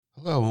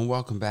Hello and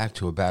welcome back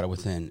to A Battle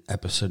Within,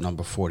 episode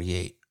number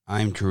 48.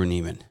 I'm Drew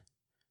Neiman.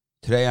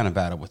 Today on A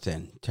Battle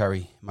Within,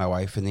 Terry, my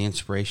wife and the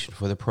inspiration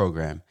for the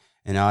program,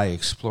 and I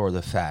explore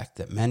the fact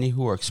that many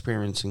who are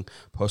experiencing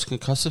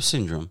post-concussive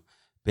syndrome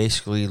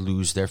basically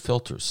lose their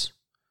filters.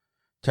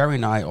 Terry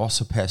and I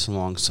also pass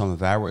along some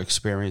of our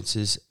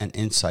experiences and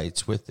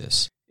insights with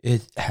this.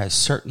 It has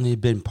certainly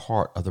been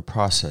part of the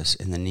process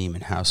in the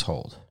Neiman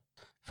household.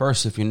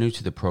 First, if you're new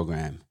to the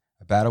program,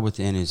 A Battle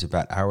Within is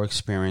about our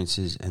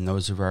experiences and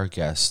those of our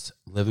guests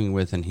living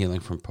with and healing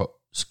from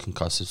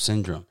post-concussive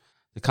syndrome.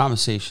 The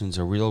conversations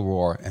are real,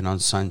 raw, and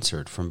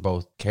uncensored from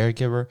both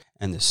caregiver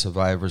and the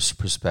survivor's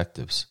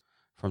perspectives.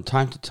 From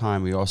time to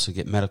time, we also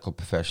get medical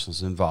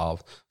professionals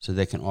involved so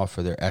they can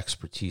offer their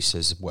expertise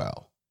as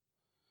well.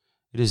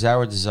 It is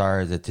our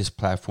desire that this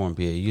platform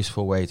be a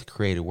useful way to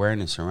create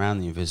awareness around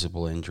the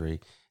invisible injury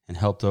and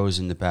help those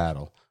in the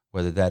battle,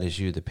 whether that is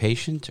you, the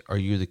patient, or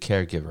you, the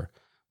caregiver.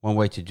 One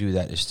way to do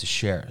that is to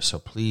share, so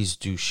please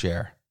do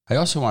share. I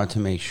also wanted to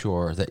make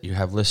sure that you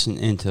have listened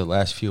into the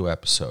last few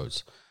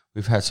episodes.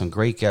 We've had some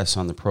great guests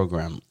on the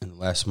program in the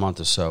last month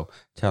or so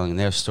telling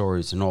their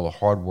stories and all the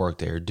hard work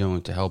they are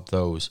doing to help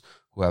those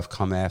who have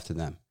come after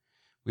them.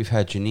 We've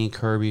had Janine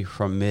Kirby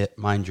from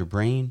Mind Your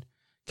Brain,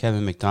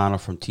 Kevin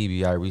McDonald from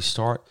TBI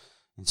Restart,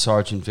 and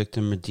Sergeant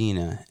Victor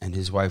Medina and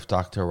his wife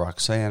Dr.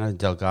 Roxana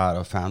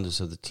Delgado,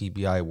 founders of the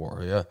TBI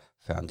Warrior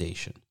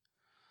Foundation.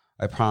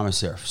 I promise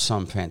there are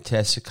some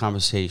fantastic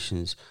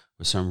conversations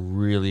with some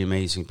really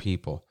amazing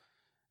people.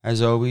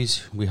 As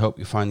always, we hope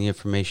you find the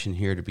information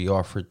here to be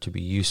offered to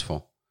be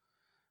useful.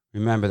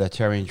 Remember that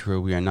Terry and Drew,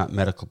 we are not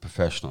medical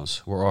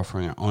professionals. We're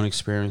offering our own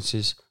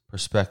experiences,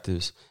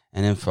 perspectives,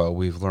 and info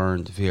we've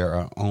learned via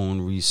our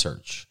own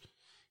research.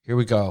 Here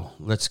we go.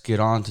 Let's get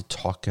on to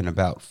talking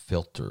about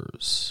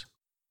filters.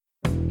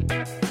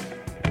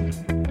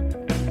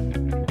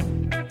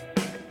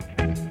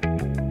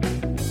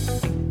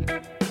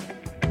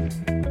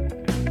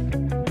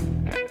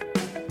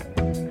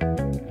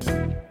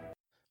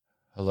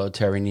 Hello,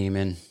 Terry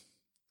Neiman.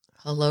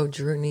 Hello,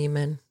 Drew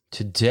Neiman.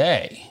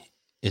 Today,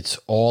 it's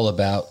all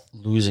about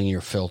losing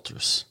your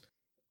filters.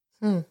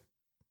 Why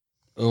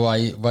are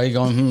you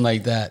going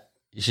like that?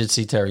 You should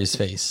see Terry's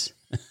face.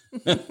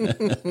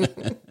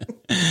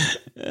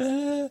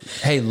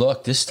 Hey,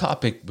 look, this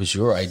topic was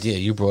your idea.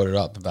 You brought it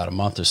up about a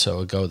month or so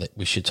ago that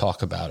we should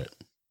talk about it.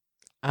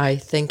 I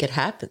think it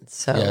happened.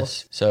 So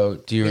yes. So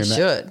do you remember?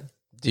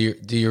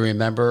 Should. Do you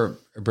remember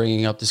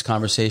bringing up this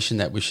conversation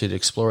that we should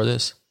explore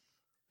this?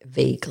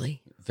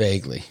 Vaguely.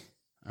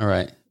 All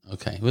right.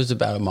 Okay. It was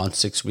about a month,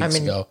 6 weeks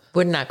ago.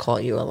 Would not call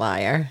you a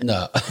liar.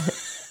 No.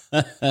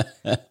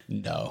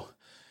 No.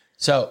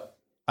 So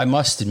I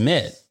must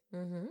admit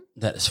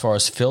that as far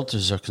as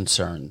filters are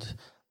concerned,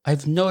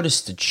 I've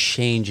noticed a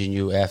change in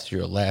you after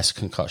your last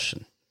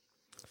concussion.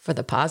 For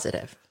the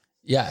positive.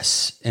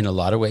 Yes. In a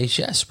lot of ways,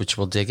 yes, which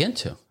we'll dig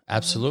into.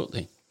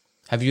 Absolutely.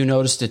 Have you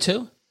noticed it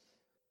too?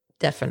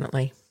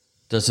 Definitely.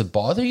 Does it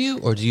bother you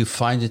or do you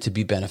find it to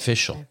be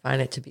beneficial? I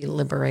find it to be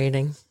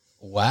liberating.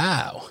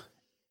 Wow.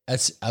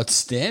 That's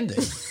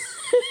outstanding.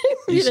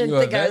 You didn't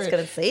think I was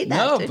going to say that,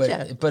 no,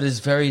 did you? but it's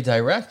very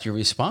direct. Your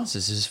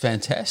responses is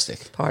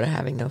fantastic. Part of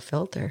having no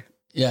filter.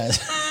 Yes,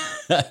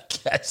 I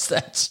guess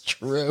that's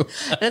true.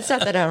 And it's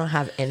not that I don't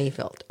have any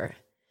filter.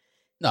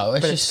 No,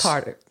 but it's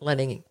part of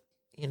letting,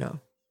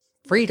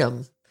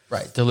 freedom.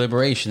 Right, the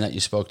liberation that you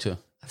spoke to.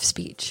 Of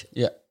speech.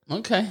 Yeah,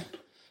 okay.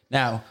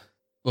 Now,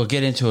 we'll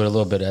get into it a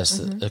little bit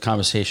as the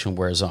conversation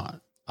wears on,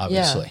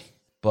 obviously. Yeah.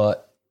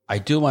 But I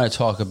do want to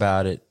talk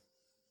about it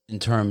in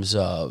terms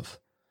of,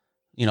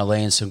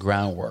 laying some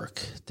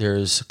groundwork.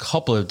 There's a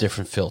couple of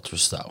different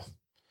filters, though,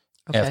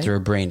 after a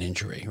brain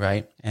injury,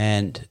 right?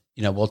 And,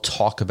 we'll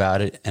talk about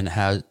it and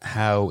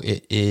how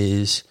it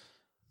is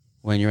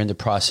when you're in the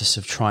process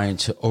of trying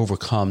to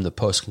overcome the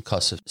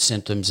post-concussive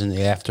symptoms in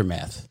the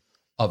aftermath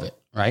of it,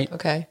 right?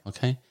 Okay.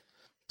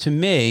 To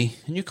me,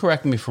 and you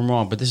correct me if I'm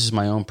wrong, but this is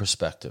my own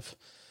perspective.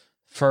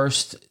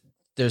 First,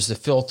 there's the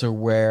filter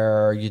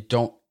where you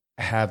don't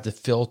have the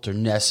filter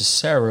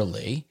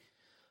necessarily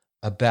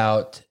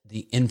about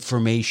the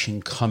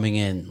information coming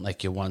in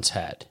like you once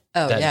had.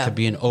 It could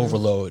be an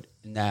overload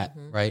in that,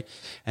 right?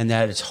 And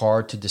that it's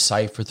hard to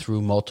decipher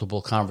through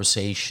multiple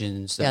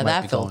conversations.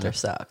 That filter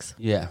sucks.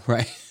 Yeah,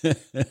 right.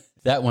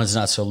 That one's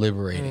not so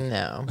liberating.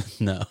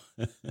 No.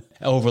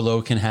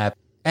 Overload can happen.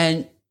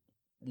 And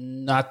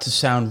not to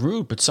sound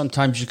rude, but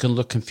sometimes you can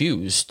look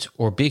confused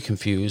or be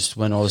confused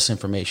when all this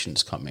information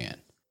is coming in.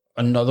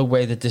 Another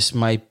way that this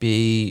might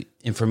be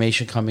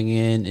information coming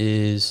in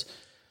is,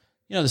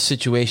 the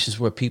situations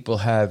where people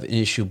have an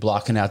issue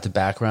blocking out the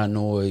background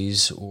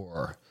noise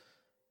or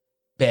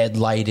bad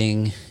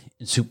lighting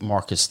in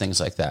supermarkets,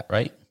 things like that,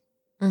 right?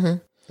 Mm-hmm.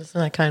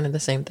 Isn't that kind of the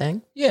same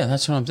thing? Yeah,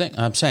 that's what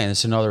I'm saying.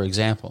 It's another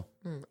example.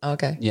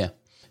 Okay. Yeah.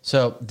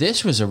 So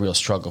this was a real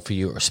struggle for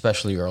you,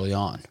 especially early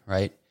on,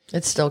 right?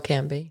 It still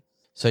can be.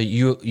 So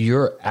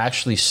you're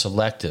actually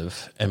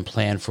selective and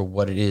plan for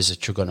what it is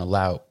that you're going to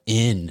allow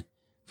in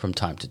from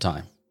time to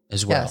time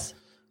as well. Yes.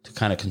 to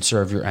kind of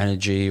conserve your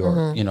energy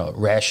or,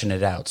 ration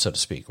it out, so to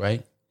speak,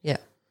 right? Yeah.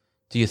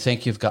 Do you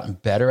think you've gotten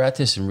better at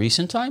this in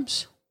recent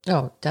times?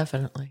 Oh,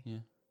 definitely. Yeah.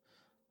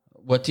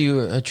 What do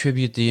you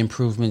attribute the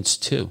improvements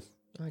to?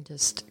 I'm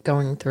just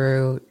going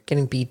through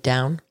getting beat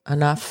down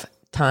enough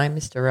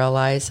times to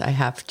realize I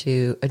have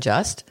to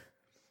adjust.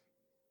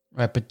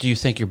 Right, but do you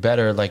think you're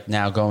better like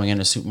now going in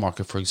a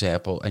supermarket, for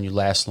example, and you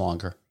last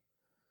longer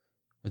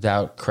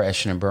without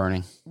crashing and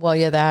burning? Well,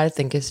 yeah, that I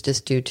think is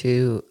just due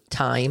to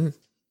time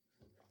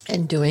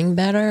and doing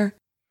better.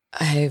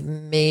 I've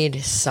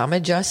made some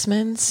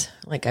adjustments,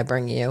 like I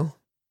bring you,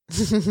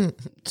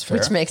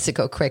 which makes it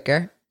go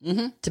quicker,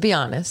 to be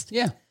honest.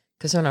 Yeah.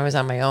 Because when I was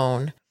on my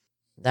own,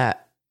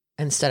 that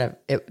instead of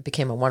it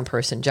became a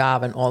one-person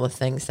job and all the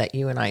things that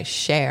you and I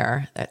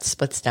share that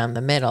splits down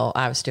the middle,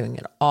 I was doing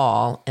it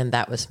all, and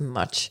that was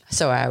much.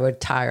 So I would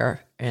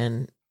tire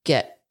and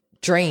get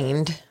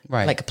drained,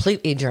 like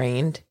completely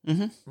drained,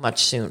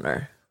 much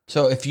sooner.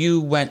 So if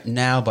you went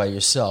now by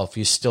yourself,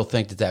 you still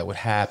think that would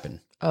happen?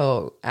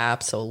 Oh,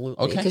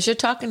 absolutely. Okay. Because you're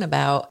talking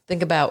about,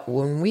 think about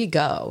when we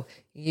go,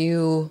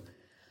 you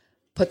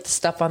put the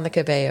stuff on the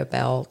conveyor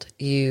belt,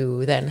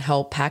 you then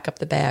help pack up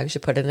the bags,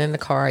 you put it in the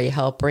car, you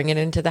help bring it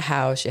into the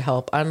house, you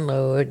help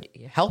unload,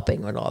 you're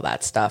helping with all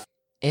that stuff.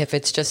 If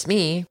it's just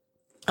me,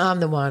 I'm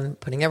the one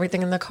putting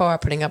everything in the car,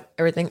 putting up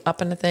everything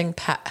up in the thing,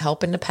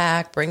 helping to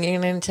pack, bringing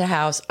it into the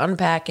house,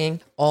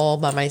 unpacking, all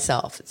by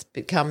myself. It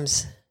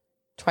becomes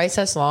twice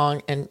as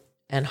long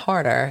and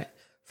harder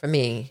for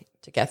me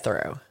to get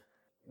through.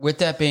 With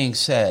that being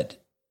said,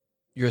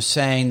 you're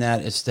saying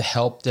that it's the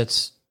help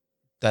that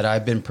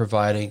I've been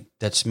providing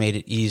that's made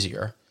it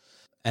easier,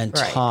 and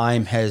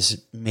time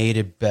has made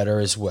it better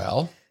as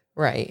well.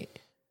 Right.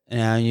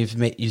 Now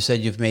you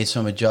said you've made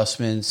some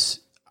adjustments.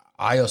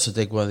 I also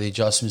think one of the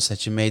adjustments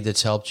that you made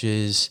that's helped you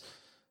is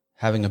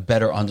having a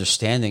better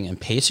understanding and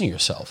pacing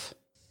yourself.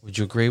 Would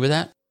you agree with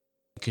that?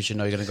 Because you're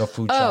going to go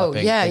food shopping.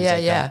 Oh,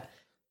 yeah.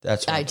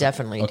 That's what I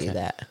definitely do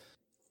that.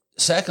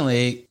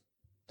 Secondly,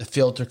 the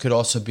filter could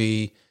also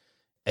be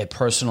a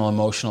personal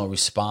emotional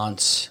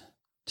response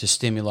to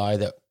stimuli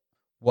that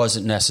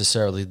wasn't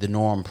necessarily the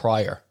norm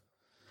prior.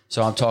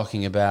 So I'm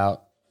talking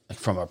about like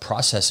from a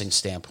processing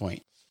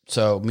standpoint.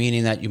 So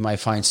meaning that you might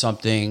find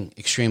something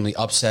extremely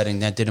upsetting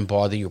that didn't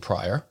bother you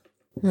prior.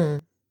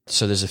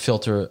 So there's a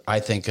filter, I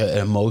think, an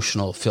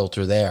emotional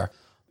filter there.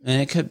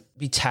 And it could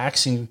be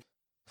taxing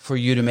for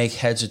you to make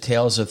heads or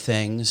tails of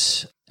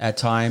things at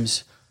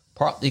times,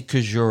 partly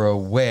because you're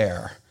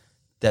aware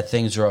that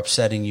things are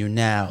upsetting you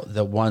now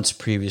that once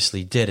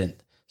previously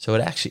didn't. So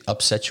it actually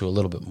upsets you a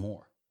little bit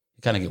more.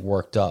 You kind of get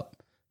worked up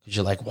because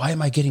you're like, why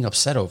am I getting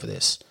upset over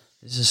this?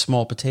 This is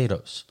small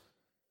potatoes.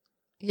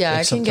 Yeah,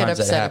 I can get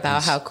upset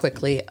about how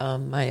quickly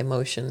my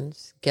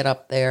emotions get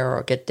up there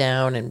or get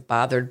down and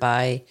bothered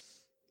by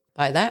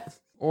that.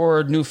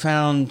 Or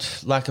newfound,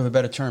 lack of a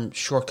better term,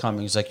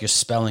 shortcomings, like your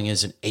spelling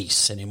isn't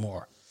ace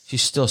anymore. She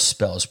still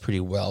spells pretty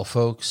well,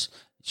 folks.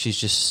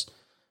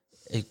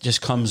 It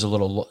just comes a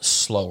little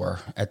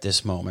slower at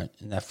this moment,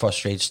 and that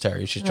frustrates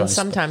Terry.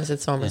 Sometimes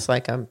it's almost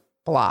like a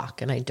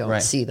block, and I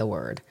don't see the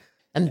word.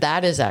 And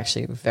that is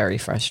actually very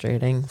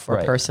frustrating for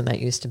a person that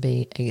used to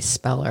be a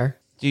speller.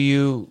 Do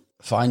you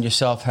find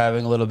yourself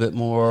having a little bit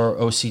more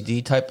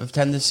OCD type of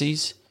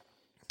tendencies?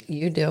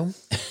 You do.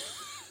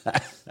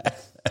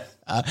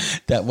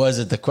 That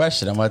wasn't the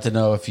question. I wanted to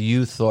know if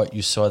you thought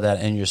you saw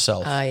that in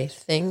yourself. I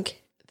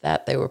think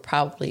that they were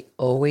probably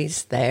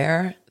always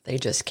there. They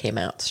just came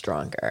out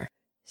stronger.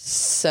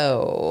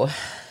 So,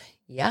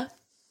 yeah.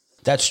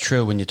 That's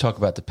true when you talk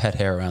about the pet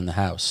hair around the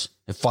house.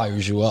 It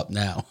fires you up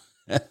now.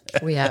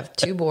 We have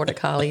 2 border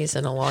collies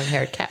and a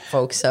long-haired cat,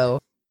 folks, so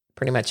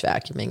pretty much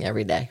vacuuming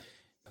every day.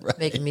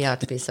 Making me out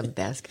to be some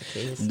basket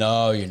case.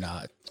 No, you're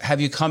not. Have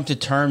you come to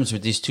terms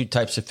with these 2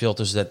 types of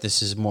filters that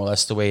this is more or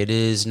less the way it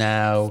is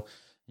now,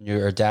 and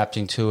you're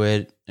adapting to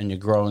it, and you're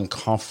growing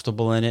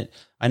comfortable in it?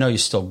 I know you're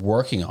still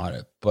working on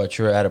it, but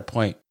you're at a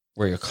point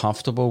where you're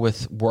comfortable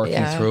with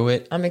working through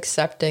it. I'm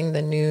accepting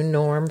the new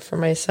norm for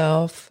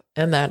myself,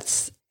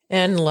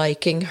 and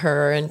liking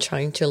her and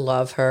trying to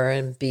love her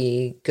and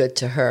be good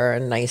to her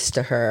and nice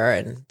to her,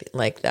 and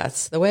like,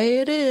 that's the way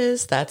it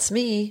is. That's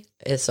me.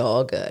 It's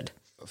all good.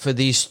 For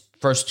these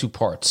first 2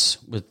 parts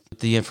with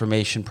the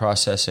information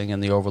processing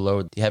and the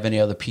overload, do you have any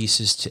other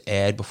pieces to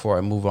add before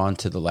I move on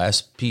to the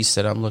last piece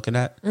that I'm looking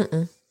at?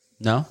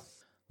 No?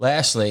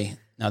 Lastly,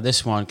 now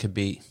this one could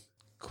be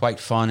quite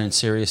fun and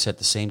serious at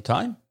the same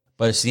time,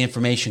 but it's the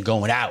information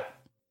going out.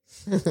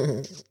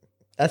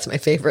 That's my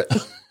favorite.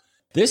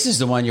 This is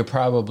the one you'll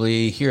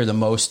probably hear the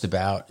most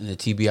about in the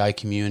TBI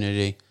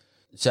community.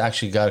 It's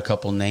actually got a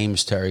couple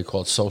names, Terry,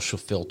 called social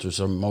filters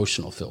or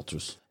emotional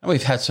filters. And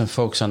we've had some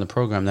folks on the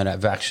program that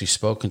have actually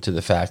spoken to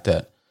the fact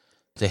that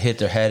they hit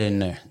their head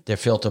and their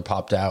filter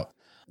popped out.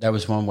 That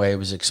was one way it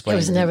was explained. It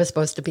was never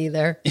supposed to be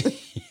there.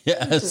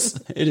 Yes,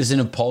 it is an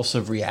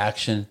impulsive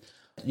reaction.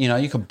 You know,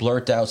 you could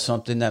blurt out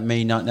something that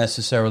may not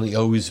necessarily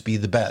always be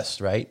the best,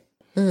 right?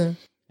 Mm-hmm.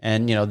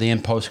 And, you know, the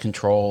impulse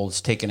control is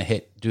taking a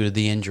hit due to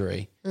the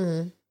injury.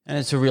 Mm-hmm. And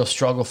it's a real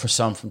struggle for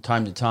some from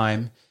time to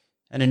time.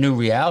 and a new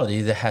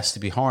reality that has to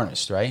be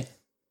harnessed, right?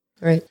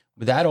 Right.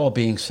 With that all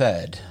being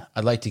said,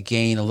 I'd like to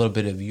gain a little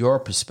bit of your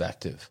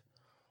perspective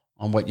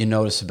on what you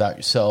notice about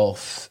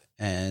yourself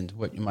and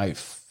what you might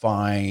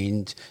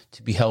find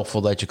to be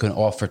helpful that you can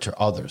offer to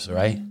others,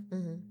 right?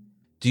 Mm-hmm.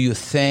 Do you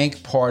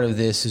think part of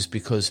this is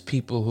because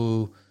people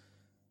who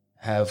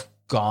have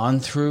gone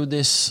through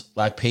this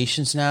lack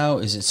patience now?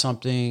 Is it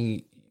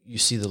something you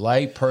see the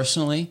light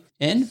personally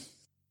in?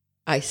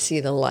 I see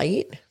the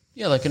light.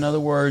 Yeah, like in other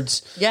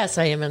words. Yes,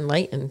 I am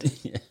enlightened.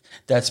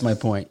 That's my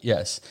point,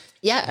 yes.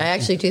 Yeah, I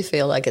actually do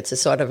feel like it's a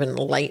sort of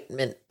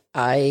enlightenment.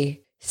 I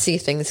see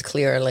things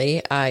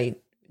clearly. I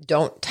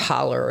don't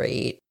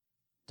tolerate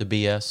the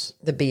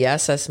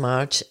BS as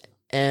much.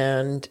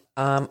 And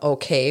I'm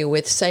okay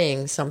with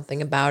saying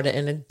something about it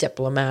in a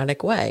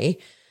diplomatic way.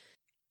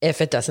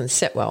 If it doesn't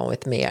sit well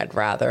with me, I'd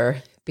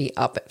rather be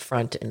up at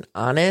front and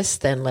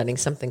honest than letting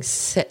something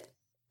sit.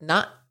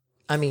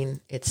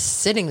 It's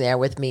sitting there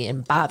with me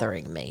and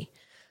bothering me.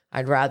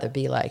 I'd rather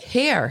be like,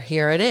 here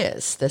it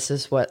is. This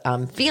is what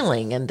I'm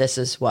feeling and this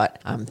is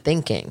what I'm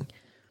thinking.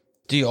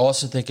 Do you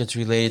also think it's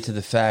related to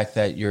the fact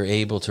that you're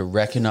able to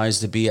recognize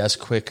the BS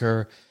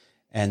quicker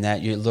and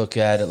that you look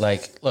at it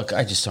like, look,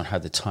 I just don't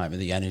have the time or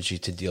the energy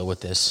to deal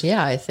with this?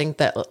 Yeah, I think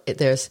that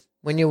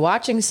when you're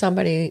watching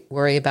somebody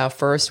worry about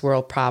first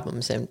world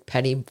problems and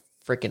petty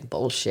freaking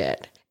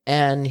bullshit,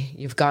 and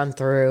you've gone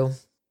through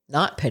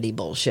not petty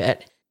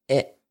bullshit,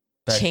 it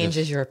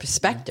changes your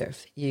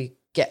perspective. You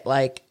get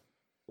like,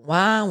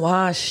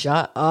 why,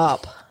 shut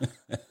up.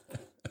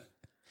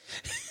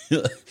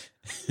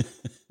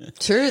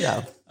 True,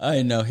 though.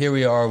 I know. Here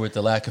we are with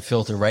the lack of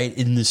filter right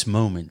in this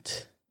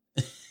moment.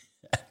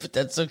 But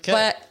that's okay.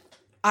 But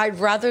I'd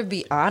rather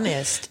be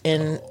honest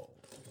and...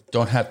 You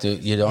don't have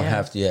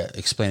to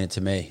explain it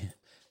to me.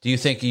 Do you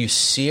think you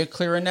see it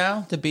clearer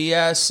now, the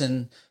BS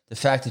and the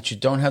fact that you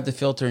don't have the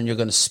filter and you're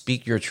going to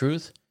speak your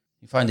truth?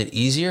 You find it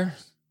easier?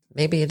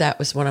 Maybe that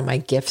was one of my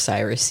gifts I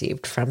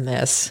received from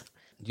this.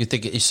 You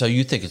think it's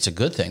a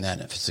good thing then,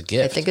 if it's a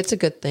gift? I think it's a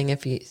good thing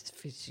if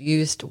it's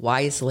used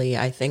wisely.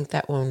 I think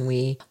that when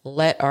we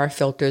let our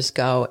filters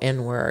go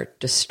and we're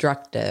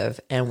destructive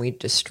and we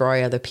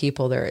destroy other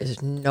people, there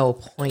is no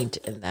point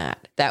in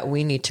that. That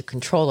we need to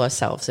control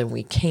ourselves, and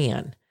we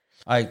can.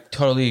 I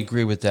totally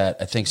agree with that.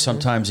 I think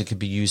sometimes it could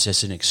be used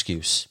as an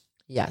excuse.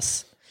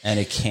 Yes. And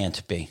it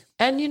can't be.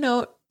 And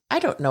I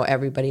don't know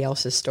everybody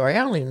else's story. I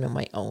only know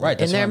my own. Right.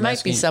 And there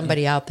might be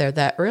somebody out there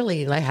that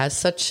really has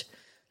such...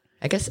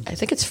 I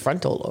think it's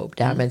frontal lobe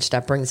damage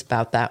that brings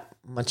about that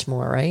much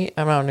more, right?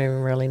 I don't even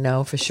really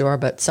know for sure,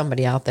 but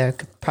somebody out there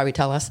could probably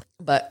tell us.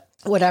 But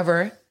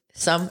whatever,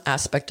 some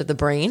aspect of the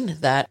brain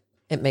that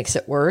it makes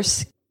it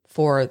worse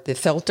for the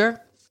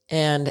filter.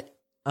 And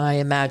I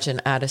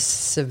imagine at a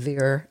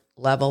severe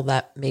level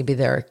that maybe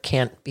there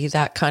can't be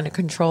that kind of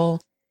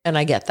control. And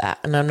I get that.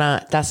 And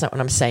that's not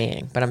what I'm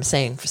saying. But I'm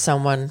saying for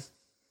someone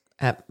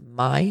at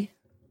my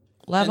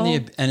level.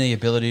 And the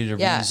ability to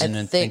reason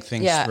and think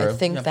things through. Yeah, I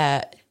think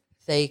that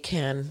they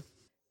can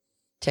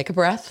take a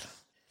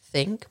breath,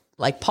 think,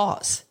 like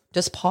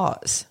just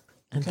pause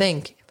and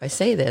think, if I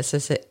say this,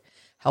 is it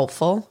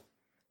helpful,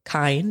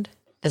 kind?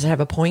 Does it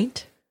have a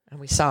point? Are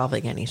we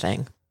solving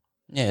anything?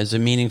 Yeah, is it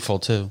meaningful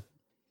too?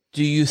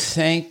 Do you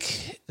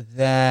think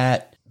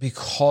that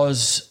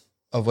because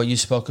of what you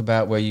spoke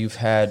about, where you've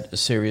had a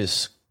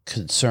serious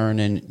concern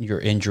in your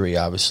injury,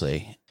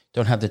 obviously,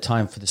 don't have the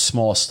time for the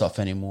small stuff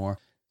anymore,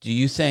 do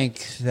you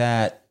think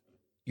that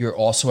you're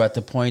also at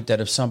the point that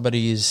if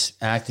somebody is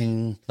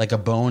acting like a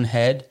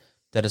bonehead,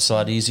 that it's a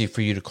lot easier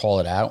for you to call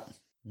it out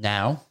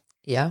now?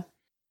 Yeah.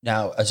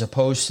 Now, as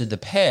opposed to the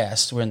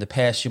past, where in the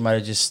past you might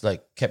have just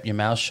kept your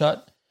mouth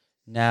shut,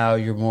 now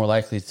you're more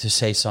likely to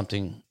say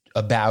something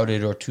about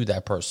it or to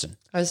that person.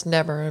 I was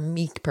never a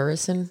meek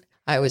person.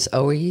 I was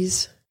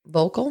always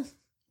vocal,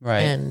 right,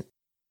 and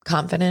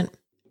confident.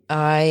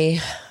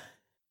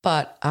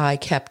 But I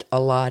kept a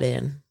lot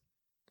in,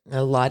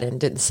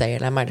 didn't say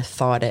it. I might have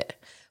thought it,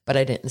 but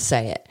I didn't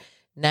say it.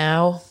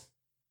 Now,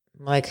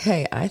 I'm like,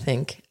 hey, I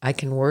think I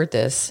can word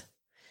this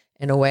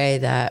in a way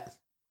that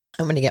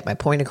I'm going to get my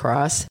point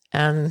across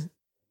and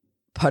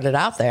put it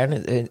out there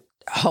and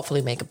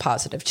hopefully make a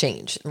positive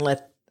change. And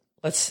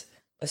let's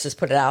just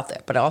put it out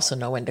there, but I also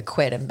know when to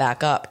quit and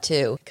back up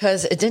too,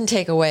 because it didn't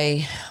take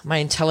away my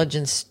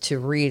intelligence to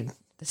read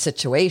the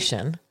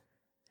situation.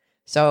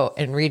 So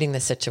in reading the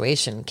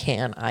situation,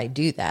 can I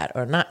do that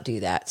or not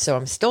do that? So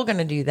I'm still going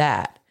to do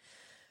that.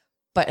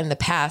 But in the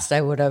past, I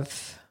would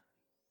have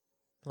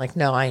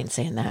no, I ain't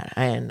saying that.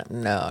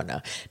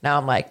 No. Now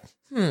I'm like,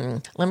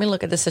 let me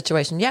look at the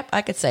situation. Yep,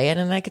 I could say it,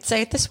 and I could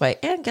say it this way.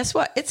 And guess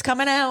what? It's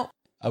coming out.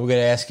 I'm going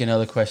to ask you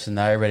another question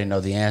that I already know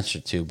the answer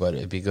to, but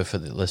it'd be good for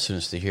the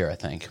listeners to hear, I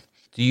think.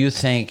 Do you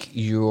think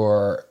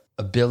your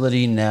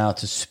ability now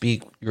to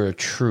speak your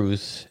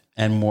truth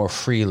and more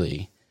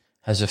freely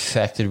has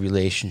affected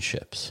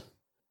relationships?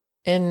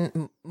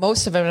 In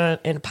most of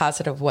it in a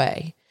positive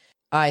way,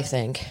 I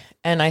think.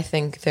 And I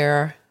think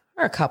there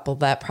are a couple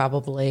that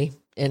probably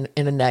in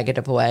a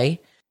negative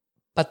way.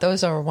 But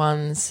those are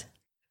ones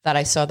that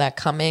I saw that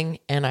coming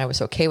and I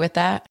was okay with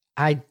that.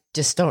 I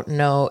just don't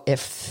know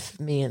if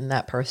me and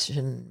that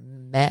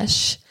person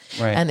mesh.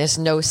 Right. And there's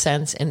no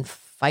sense in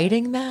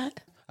fighting that.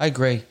 I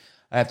agree.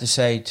 I have to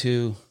say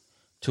to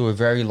a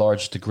very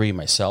large degree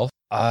myself,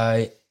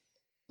 I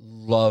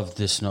love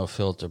this no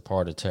filter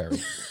part of Terry.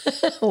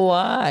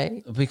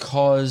 Why?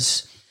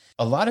 Because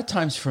a lot of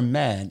times for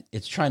men,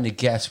 it's trying to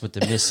guess what the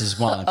missus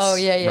wants. Oh,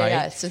 yeah. right?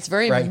 Yes. It's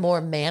very more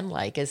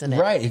man-like, isn't it?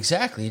 Right,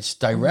 exactly. It's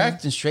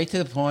direct and straight to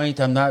the point.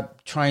 I'm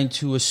not trying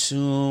to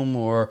assume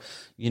or,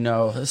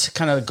 this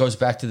kind of goes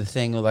back to the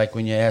thing like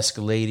when you ask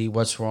a lady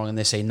what's wrong and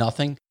they say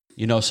nothing,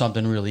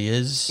 something really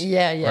is.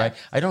 Yeah. Right?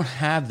 I don't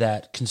have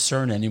that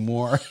concern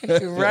anymore.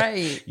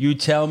 Right. You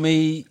tell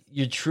me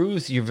your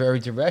truth. You're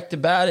very direct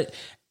about it.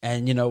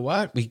 And you know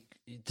what? We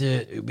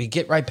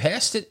get right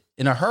past it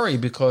in a hurry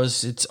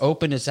because it's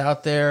open, it's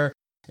out there.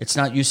 It's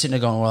not you sitting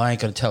there going, well, I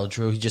ain't going to tell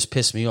Drew. He just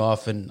pissed me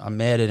off and I'm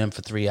mad at him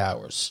for 3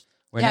 hours.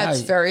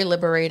 It's very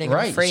liberating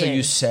and freeing. So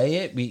you say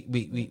it,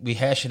 we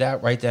hash it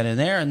out right then and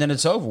there, and then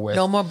it's over with.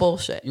 No more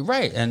bullshit. You're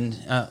right. And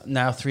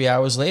now 3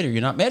 hours later,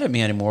 you're not mad at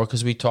me anymore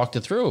because we talked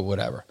it through or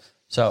whatever.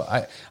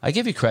 So I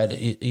give you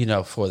credit,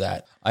 for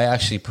that. I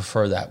actually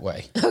prefer that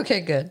way.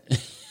 Okay, good.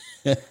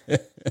 Because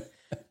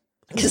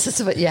this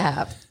is what you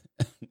have.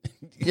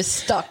 You're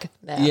stuck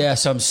now.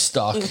 Yes, I'm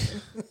stuck.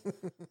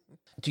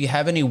 Do you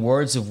have any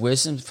words of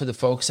wisdom for the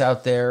folks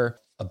out there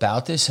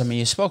about this? I mean,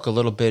 you spoke a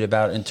little bit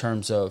about it in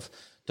terms of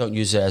don't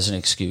use it as an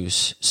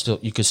excuse.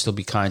 You could still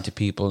be kind to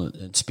people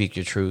and speak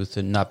your truth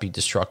and not be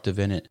destructive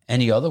in it.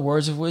 Any other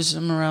words of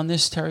wisdom around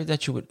this, Terry,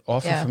 that you would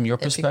offer from your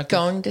perspective? If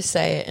you're going to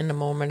say it in a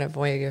moment of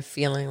where you're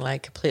feeling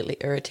like completely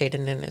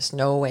irritated and there's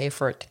no way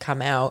for it to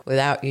come out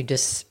without you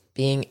just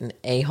being an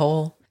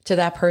a-hole to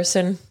that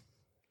person,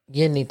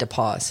 you need to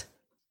pause.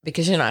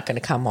 Because you're not going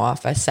to come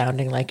off as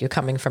sounding like you're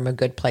coming from a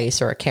good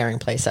place or a caring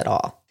place at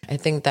all. I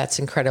think that's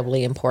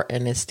incredibly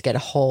important, is to get a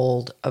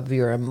hold of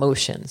your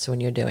emotions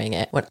when you're doing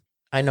it.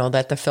 I know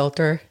that the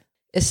filter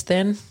is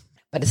thin,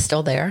 but it's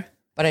still there.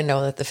 But I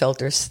know that the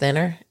filter is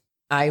thinner.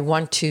 I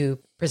want to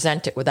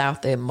present it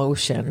without the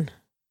emotion,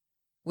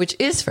 which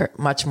is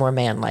much more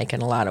man-like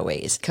in a lot of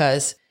ways,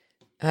 because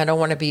I don't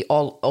want to be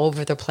all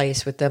over the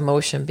place with the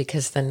emotion,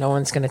 because then no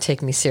one's going to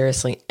take me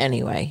seriously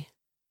anyway.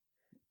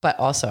 But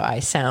also I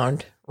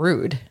sound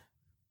rude.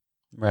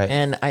 Right.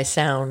 And I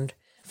sound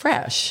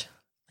fresh,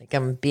 like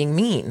I'm being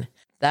mean.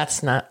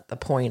 That's not the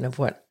point of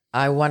what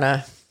I want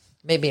to.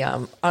 Maybe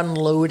I'm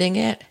unloading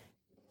it,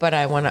 but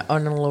I want to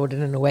unload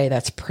it in a way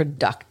that's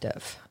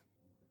productive.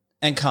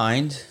 And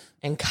kind.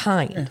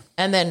 Yeah.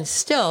 And then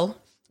still,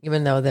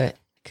 even though they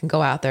can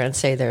go out there and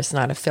say there's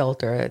not a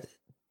filter,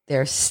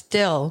 there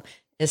still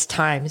is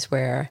times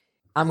where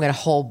I'm going to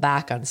hold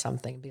back on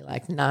something, be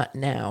like, not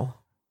now,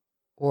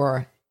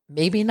 or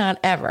maybe not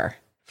ever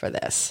for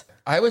this.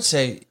 I would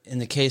say in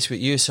the case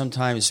with you,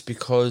 sometimes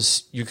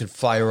because you could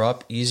fire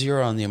up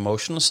easier on the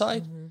emotional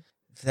side,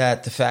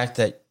 that the fact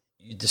that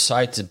you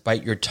decide to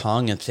bite your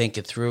tongue and think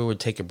it through and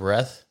take a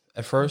breath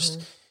at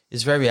first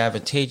is very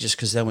advantageous,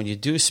 because then when you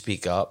do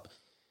speak up,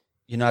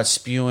 you're not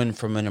spewing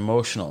from an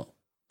emotional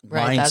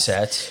mindset.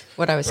 That's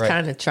what I was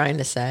kind of trying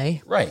to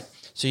say. Right.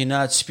 So you're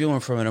not spewing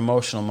from an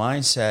emotional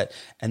mindset.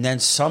 And then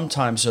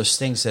sometimes those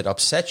things that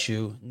upset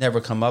you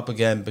never come up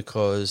again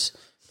because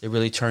they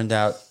really turned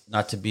out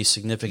not to be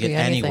significant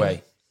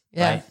anyway.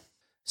 Yeah. Right?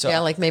 So,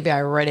 like maybe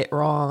I read it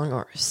wrong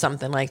or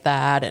something like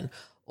that.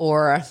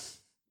 Or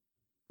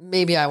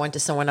maybe I went to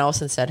someone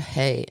else and said,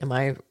 hey, am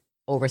I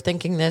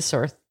overthinking this,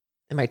 or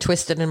am I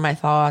twisted in my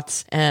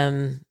thoughts?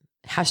 And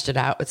hashed it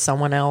out with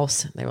someone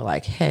else. They were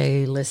like,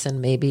 hey,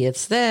 listen, maybe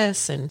it's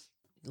this, and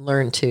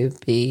learn to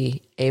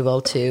be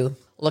able to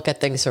look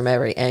at things from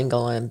every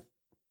angle and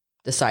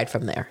decide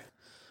from there.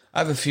 I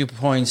have a few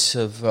points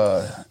of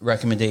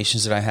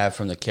recommendations that I have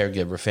from the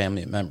caregiver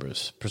family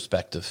members'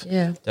 perspective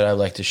that I'd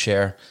like to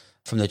share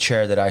from the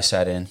chair that I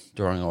sat in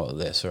during all of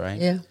this, all right?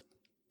 Yeah.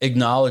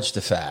 Acknowledge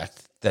the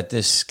fact that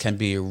this can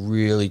be a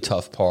really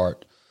tough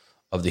part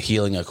of the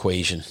healing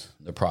equation,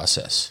 the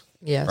process.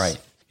 Yes. Right.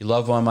 Your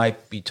loved one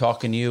might be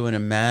talking to you in a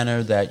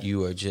manner that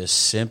you are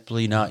just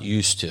simply not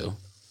used to.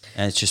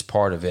 And it's just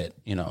part of it,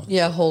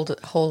 Yeah, hold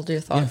your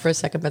thought for a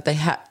second. But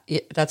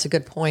that's a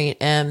good point.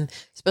 And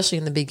especially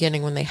in the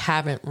beginning when they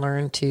haven't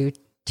learned to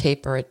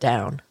taper it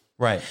down.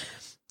 Right.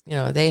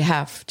 They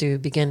have to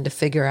begin to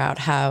figure out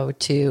how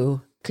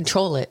to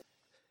control it.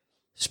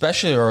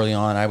 Especially early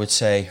on, I would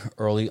say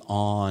early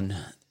on,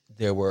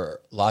 there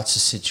were lots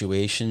of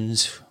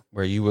situations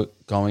where you were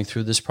going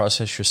through this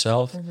process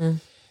yourself.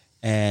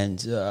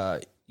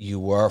 And you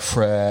were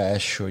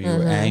fresh or you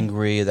were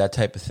angry, that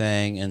type of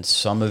thing. And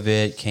some of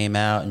it came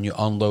out and you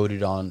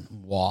unloaded on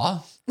moi.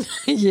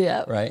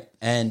 Yeah. Right.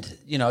 And,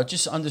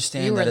 just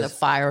understand you were that in the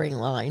firing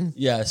line.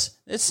 Yes.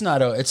 It's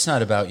not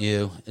about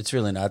you. It's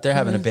really not. They're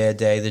having a bad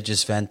day. They're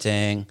just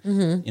venting.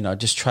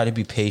 Just try to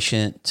be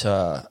patient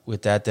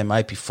with that. They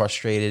might be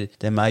frustrated.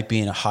 They might be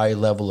in a high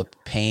level of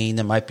pain.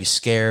 They might be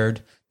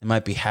scared. They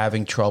might be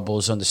having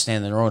troubles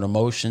understanding their own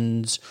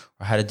emotions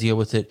or how to deal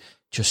with it.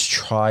 Just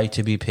try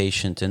to be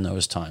patient in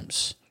those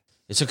times.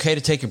 it's okay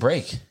to take a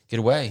break, get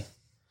away,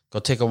 go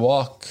take a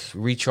walk,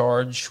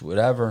 recharge,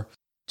 whatever.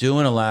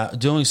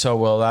 Doing so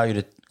will allow you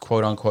to,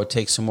 quote unquote,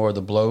 take some more of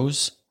the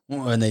blows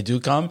when they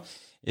do come.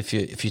 If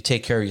you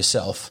take care of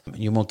yourself,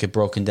 you won't get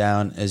broken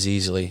down as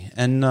easily.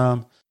 And,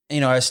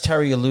 as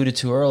Terry alluded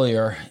to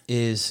earlier,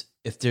 is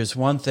if there's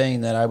one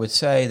thing that I would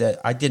say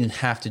that I didn't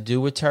have to do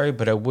with Terry,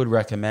 but I would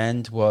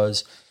recommend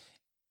was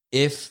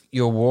if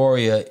your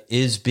warrior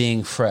is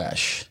being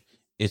fresh,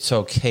 it's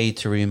okay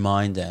to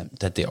remind them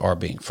that they are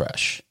being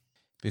fresh,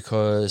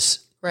 because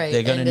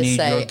they're going to need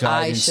your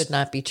guidance. I should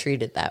not be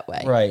treated that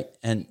way. Right.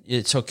 And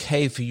it's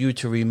okay for you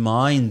to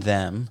remind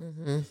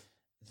them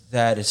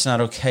that it's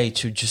not okay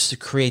to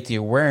create the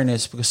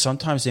awareness, because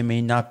sometimes they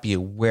may not be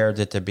aware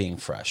that they're being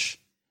fresh,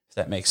 if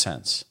that makes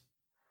sense.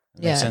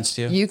 Makes sense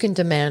to you? You can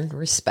demand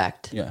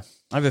respect. Yeah.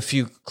 I have a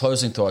few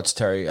closing thoughts,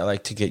 Terry, I'd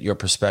like to get your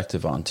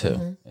perspective on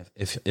too,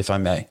 if I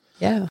may.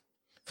 Yeah.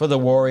 For the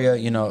warrior,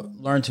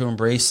 learn to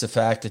embrace the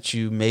fact that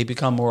you may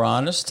become more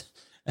honest,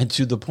 and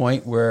to the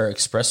point where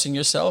expressing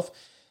yourself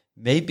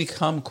may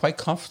become quite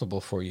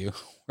comfortable for you,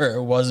 where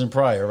it wasn't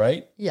prior,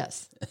 right?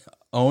 Yes.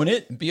 Own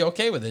it and be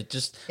okay with it.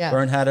 Just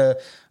learn how to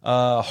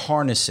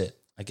harness it,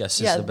 I guess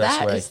is the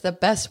best way. That is the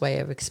best way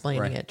of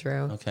explaining it,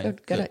 Drew. Okay.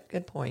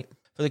 Good point.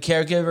 For the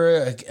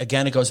caregiver,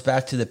 again, it goes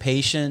back to the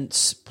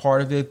patience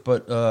part of it,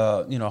 but,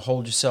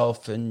 hold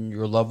yourself and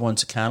your loved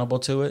ones accountable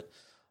to it.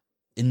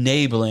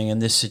 Enabling in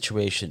this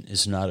situation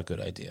is not a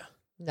good idea.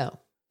 No.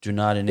 Do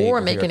not enable.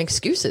 Or making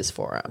excuses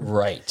for them.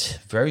 Right.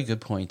 Very good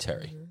point,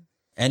 Terry.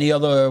 Any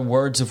other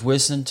words of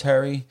wisdom,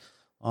 Terry,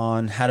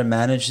 on how to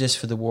manage this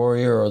for the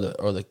warrior or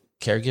the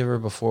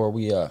caregiver before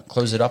we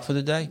close it up for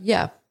the day?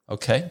 Yeah.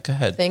 Okay, go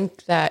ahead. I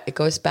think that it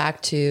goes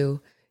back to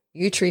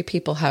you treat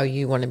people how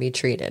you want to be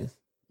treated.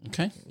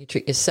 Okay. You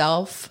treat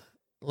yourself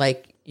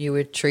like you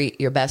would treat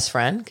your best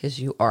friend, because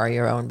you are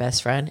your own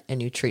best friend, and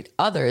you treat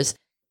others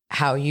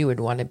how you would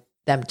want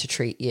them to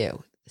treat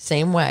you.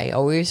 Same way.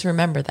 Always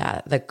remember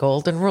that. The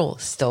golden rule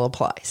still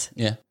applies.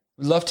 Yeah.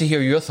 We'd love to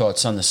hear your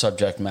thoughts on the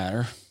subject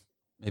matter.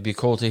 It'd be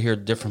cool to hear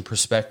different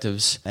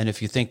perspectives. And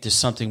if you think there's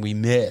something we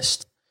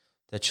missed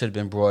that should have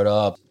been brought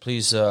up,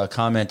 please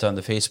comment on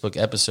the Facebook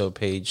episode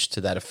page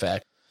to that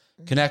effect.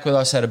 Connect with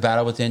us at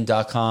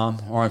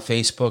abattlewithin.com or on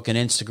Facebook and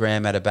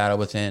Instagram at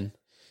abattlewithin.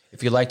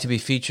 If you'd like to be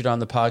featured on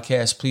the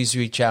podcast, please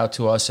reach out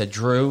to us at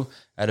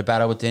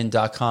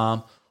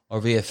drew@abattlewithin.com or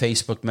via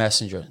Facebook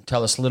Messenger.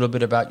 Tell us a little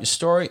bit about your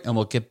story, and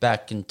we'll get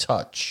back in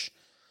touch.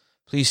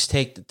 Please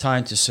take the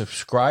time to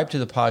subscribe to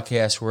the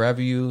podcast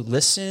wherever you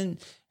listen,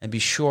 and be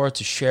sure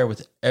to share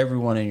with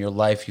everyone in your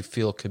life you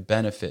feel could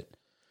benefit.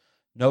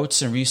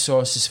 Notes and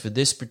resources for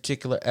this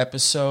particular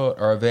episode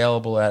are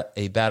available at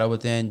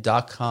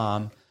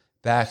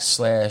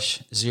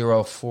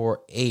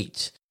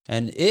abattlewithin.com/048.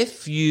 And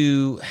if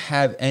you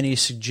have any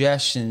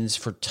suggestions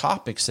for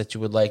topics that you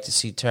would like to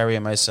see Terry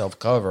and myself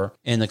cover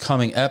in the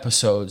coming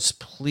episodes,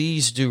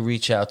 please do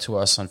reach out to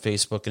us on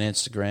Facebook and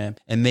Instagram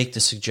and make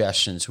the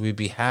suggestions. We'd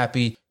be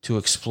happy to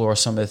explore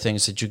some of the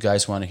things that you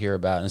guys want to hear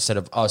about instead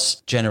of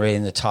us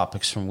generating the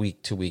topics from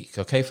week to week.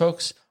 Okay,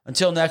 folks?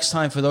 Until next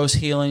time, for those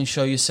healing,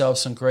 show yourself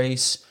some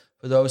grace.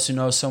 For those who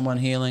know someone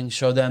healing,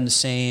 show them the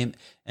same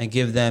and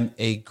give them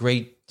a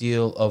great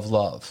deal of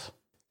love.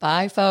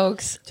 Bye,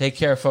 folks. Take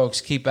care, folks.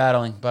 Keep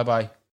battling. Bye-bye.